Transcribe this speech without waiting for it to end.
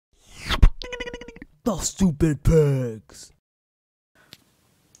The Stupid Pigs.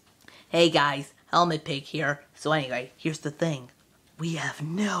 Hey guys, Helmet Pig here. So anyway, here's the thing. We have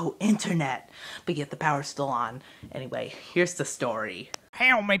no internet, but yet the power's still on. Anyway, here's the story.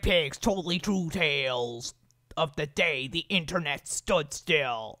 Helmet Pigs totally true tales of the day the internet stood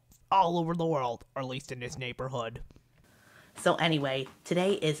still all over the world, or at least in this neighborhood. So anyway,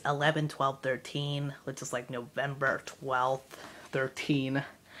 today is 11/12/13, which is like November 12th, 13.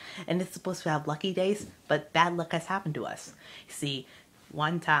 And it's supposed to have lucky days, but bad luck has happened to us. See,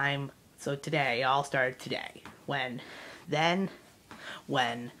 one time, so today, it all started today, when the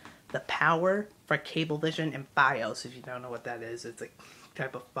power for Cablevision and BIOS, if you don't know what that is, it's a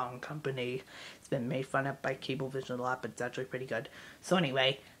type of phone company. It's been made fun of by Cablevision a lot, but it's actually pretty good. So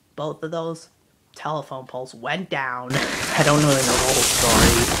anyway, both of those telephone poles went down. I don't really know the whole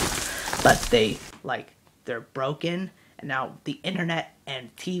story, but they're broken, and now the internet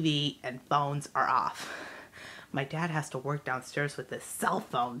and TV and phones are off. My dad has to work downstairs with his cell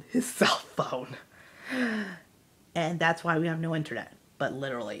phone, and that's why we have no internet. But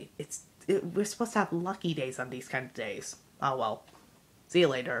literally, we're supposed to have lucky days on these kind of days. Oh well. See you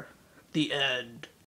later. The end.